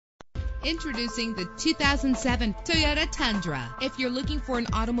Introducing the 2007 Toyota Tundra. If you're looking for an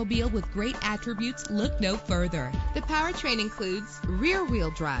automobile with great attributes, look no further. The powertrain includes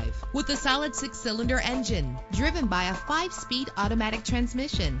rear-wheel drive with a solid 6-cylinder engine driven by a 5-speed automatic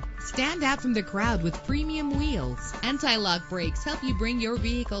transmission. Stand out from the crowd with premium wheels. Anti-lock brakes help you bring your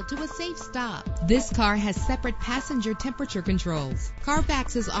vehicle to a safe stop. This car has separate passenger temperature controls.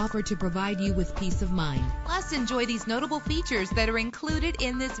 Carfax is offered to provide you with peace of mind. Plus, enjoy these notable features that are included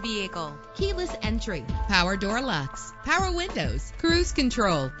in this vehicle: keyless entry, power door locks, power windows, cruise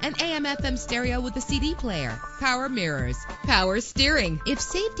control, an AM/FM stereo with a CD player, power mirrors, power steering. If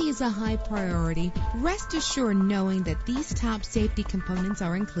safety is a high priority, rest assured knowing that these top safety components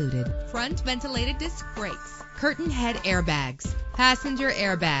are included: front ventilated disc brakes, curtain head airbags, passenger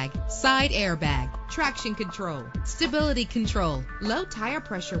airbag, side airbag, traction control, stability control, low tire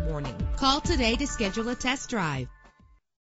pressure warning. Call today to schedule a test drive.